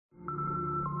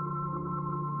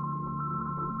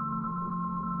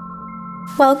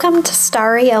Welcome to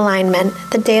Starry Alignment,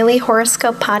 the daily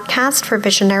horoscope podcast for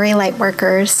visionary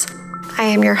lightworkers. I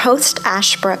am your host,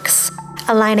 Ash Brooks,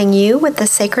 aligning you with the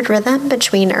sacred rhythm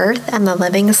between Earth and the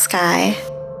living sky.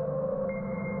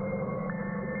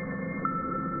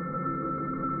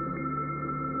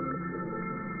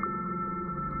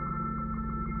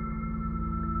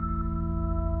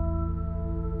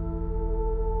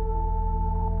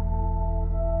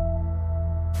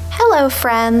 Hello,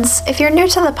 friends. If you're new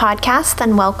to the podcast,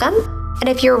 then welcome. And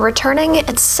if you're returning,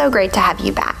 it's so great to have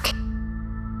you back.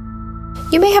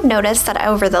 You may have noticed that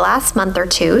over the last month or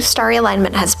two, Starry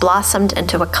Alignment has blossomed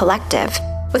into a collective,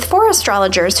 with 4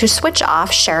 astrologers who switch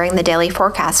off sharing the daily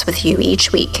forecast with you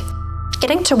each week.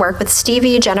 Getting to work with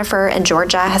Stevie, Jennifer, and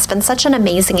Georgia has been such an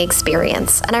amazing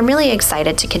experience, and I'm really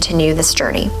excited to continue this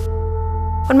journey.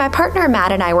 When my partner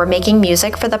Matt and I were making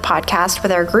music for the podcast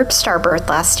with our group Starbirth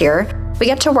last year, we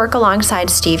get to work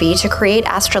alongside Stevie to create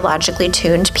astrologically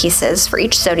tuned pieces for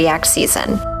each zodiac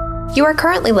season. You are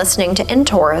currently listening to In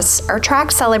Taurus, our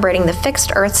track celebrating the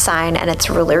fixed Earth sign and its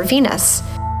ruler Venus.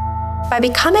 By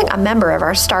becoming a member of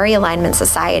our Starry Alignment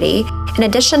Society, in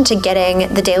addition to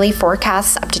getting the daily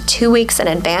forecasts up to 2 weeks in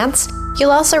advance,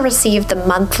 you'll also receive the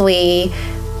monthly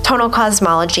tonal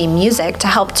cosmology music to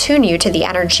help tune you to the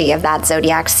energy of that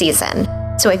zodiac season.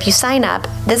 So if you sign up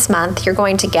this month, you're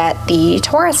going to get the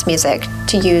Taurus music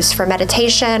to use for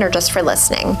meditation or just for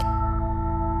listening.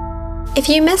 If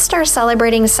you missed our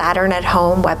Celebrating Saturn at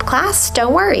Home web class,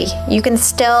 don't worry. You can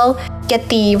still get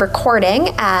the recording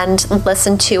and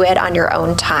listen to it on your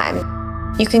own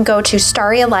time. You can go to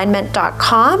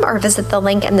starryalignment.com or visit the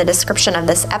link in the description of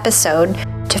this episode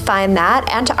to find that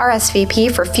and to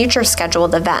RSVP for future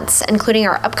scheduled events, including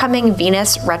our upcoming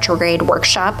Venus retrograde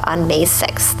workshop on May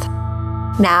 6th.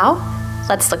 Now,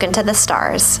 let's look into the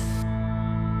stars.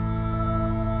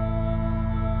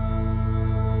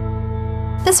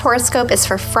 This horoscope is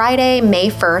for Friday, May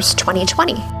 1st,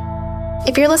 2020.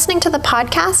 If you're listening to the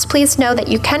podcast, please know that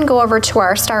you can go over to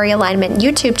our Starry Alignment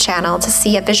YouTube channel to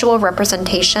see a visual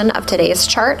representation of today's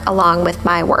chart along with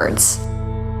my words.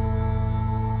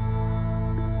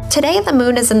 Today, the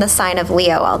moon is in the sign of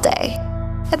Leo all day.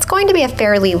 It's going to be a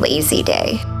fairly lazy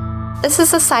day. This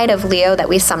is a side of Leo that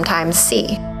we sometimes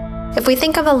see. If we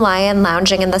think of a lion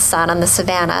lounging in the sun on the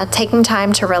savannah, taking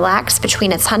time to relax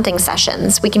between its hunting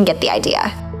sessions, we can get the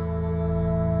idea.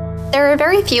 There are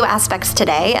very few aspects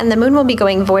today, and the moon will be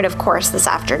going void of course this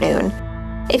afternoon.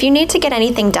 If you need to get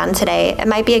anything done today, it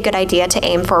might be a good idea to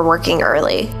aim for working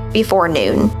early, before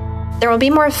noon. There will be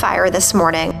more fire this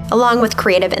morning, along with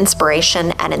creative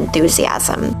inspiration and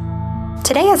enthusiasm.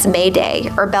 Today is May Day,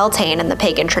 or Beltane in the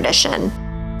pagan tradition.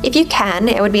 If you can,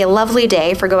 it would be a lovely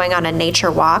day for going on a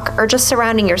nature walk or just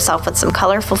surrounding yourself with some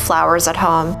colorful flowers at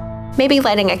home, maybe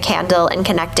lighting a candle and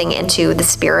connecting into the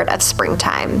spirit of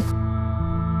springtime.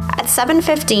 At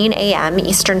 7:15 a.m.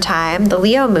 Eastern Time, the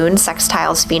Leo moon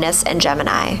sextiles Venus and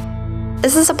Gemini.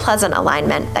 This is a pleasant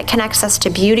alignment that connects us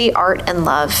to beauty, art, and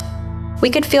love.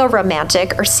 We could feel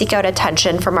romantic or seek out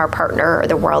attention from our partner or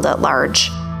the world at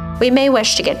large. We may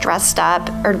wish to get dressed up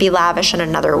or to be lavish in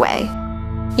another way.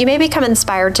 You may become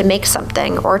inspired to make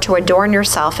something or to adorn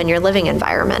yourself in your living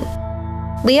environment.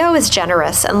 Leo is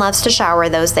generous and loves to shower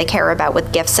those they care about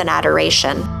with gifts and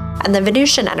adoration, and the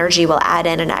Venusian energy will add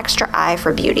in an extra eye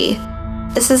for beauty.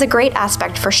 This is a great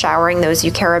aspect for showering those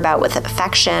you care about with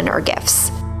affection or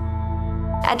gifts.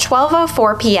 At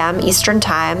 12:04 p.m. Eastern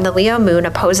Time, the Leo moon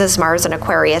opposes Mars in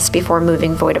Aquarius before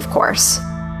moving void of course.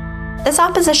 This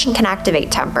opposition can activate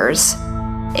tempers.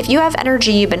 If you have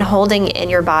energy you've been holding in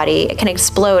your body, it can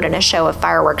explode in a show of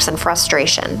fireworks and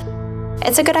frustration.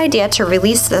 It's a good idea to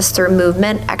release this through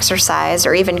movement, exercise,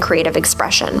 or even creative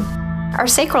expression. Our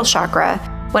sacral chakra,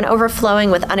 when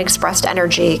overflowing with unexpressed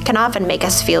energy, can often make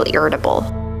us feel irritable.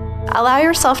 Allow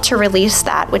yourself to release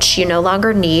that which you no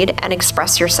longer need and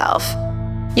express yourself.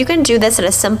 You can do this in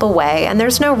a simple way, and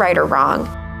there's no right or wrong.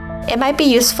 It might be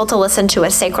useful to listen to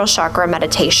a sacral chakra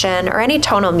meditation or any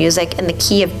tonal music in the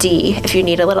key of D if you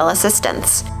need a little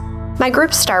assistance. My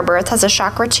group Starbirth has a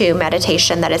Chakra 2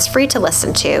 meditation that is free to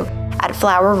listen to at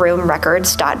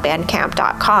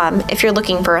flowerroomrecords.bandcamp.com if you're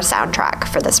looking for a soundtrack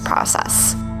for this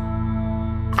process.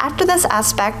 After this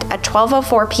aspect, at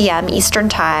 12:04 p.m. Eastern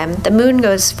Time, the moon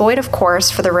goes void of course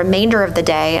for the remainder of the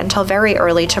day until very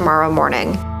early tomorrow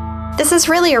morning. This is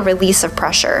really a release of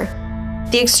pressure.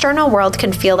 The external world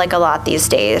can feel like a lot these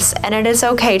days, and it is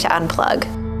okay to unplug.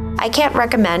 I can't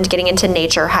recommend getting into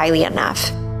nature highly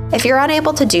enough. If you're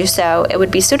unable to do so, it would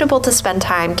be suitable to spend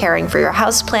time caring for your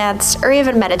houseplants or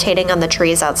even meditating on the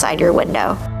trees outside your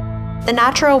window. The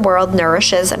natural world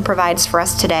nourishes and provides for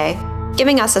us today,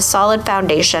 giving us a solid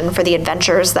foundation for the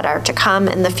adventures that are to come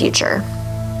in the future.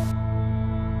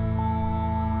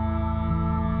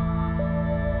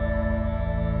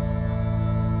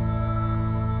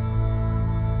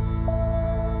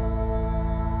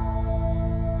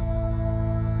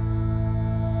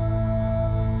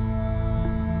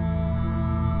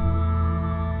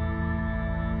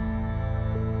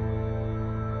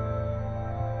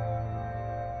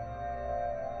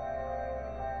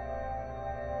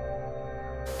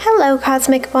 Hello,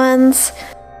 Cosmic Ones!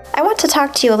 I want to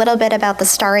talk to you a little bit about the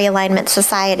Starry Alignment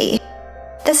Society.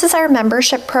 This is our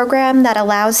membership program that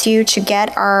allows you to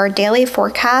get our daily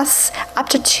forecasts up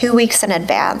to 2 weeks in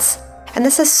advance. And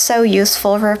this is so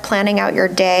useful for planning out your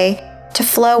day to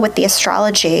flow with the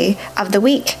astrology of the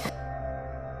week.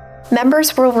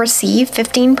 Members will receive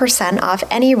 15% off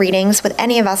any readings with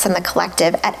any of us in the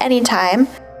collective at any time,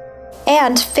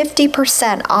 and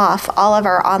 50% off all of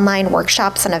our online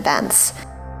workshops and events.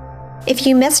 If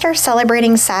you missed our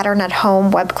Celebrating Saturn at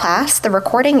Home web class, the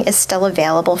recording is still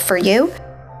available for you,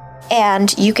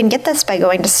 and you can get this by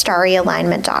going to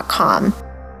starryalignment.com.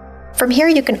 From here,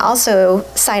 you can also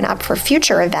sign up for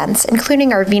future events,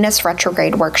 including our Venus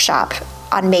retrograde workshop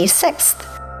on May 6th.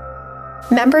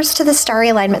 Members to the Starry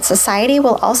Alignment Society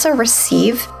will also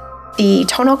receive the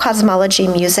Tonal Cosmology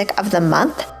Music of the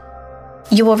Month.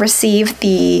 You will receive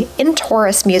the In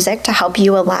Taurus music to help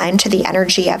you align to the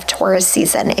energy of Taurus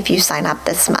season if you sign up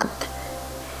this month.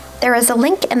 There is a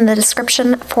link in the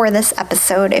description for this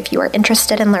episode if you are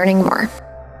interested in learning more.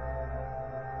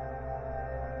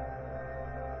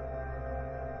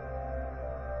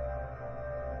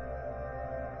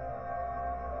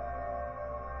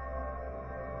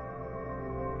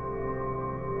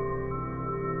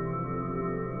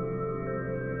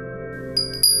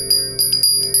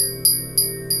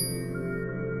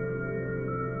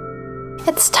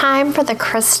 It's time for the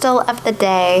crystal of the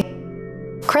day.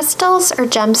 Crystals or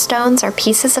gemstones are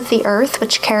pieces of the earth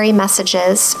which carry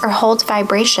messages or hold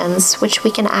vibrations which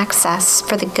we can access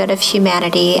for the good of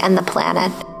humanity and the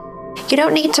planet. You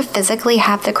don't need to physically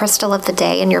have the crystal of the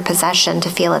day in your possession to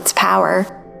feel its power.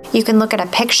 You can look at a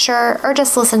picture or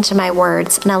just listen to my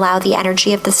words and allow the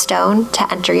energy of the stone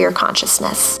to enter your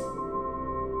consciousness.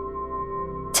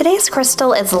 Today's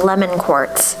crystal is lemon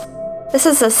quartz. This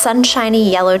is a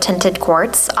sunshiny yellow-tinted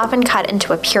quartz, often cut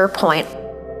into a pure point.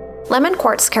 Lemon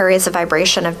quartz carries a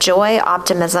vibration of joy,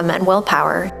 optimism, and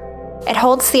willpower. It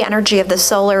holds the energy of the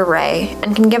solar ray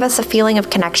and can give us a feeling of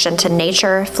connection to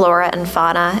nature, flora, and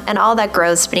fauna, and all that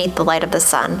grows beneath the light of the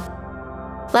sun.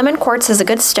 Lemon quartz is a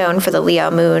good stone for the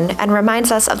Leo moon and reminds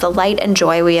us of the light and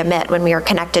joy we emit when we are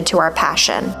connected to our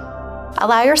passion.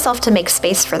 Allow yourself to make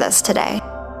space for this today.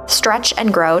 Stretch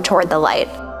and grow toward the light.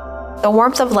 The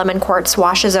warmth of lemon quartz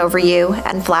washes over you,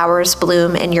 and flowers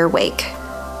bloom in your wake.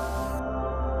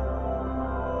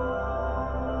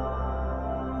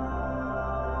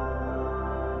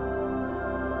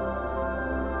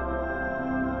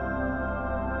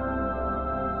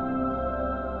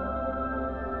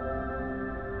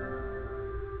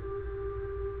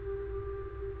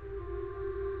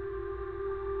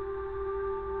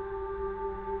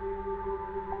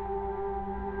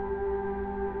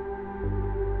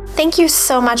 Thank you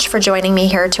so much for joining me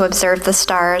here to observe the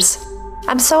stars.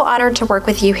 I'm so honored to work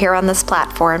with you here on this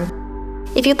platform.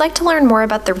 If you'd like to learn more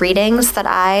about the readings that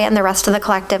I and the rest of the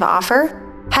collective offer,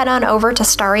 head on over to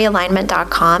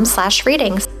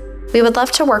starryalignment.com/readings. We would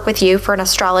love to work with you for an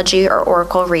astrology or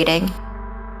oracle reading.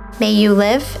 May you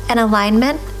live in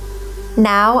alignment,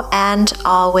 now and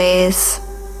always.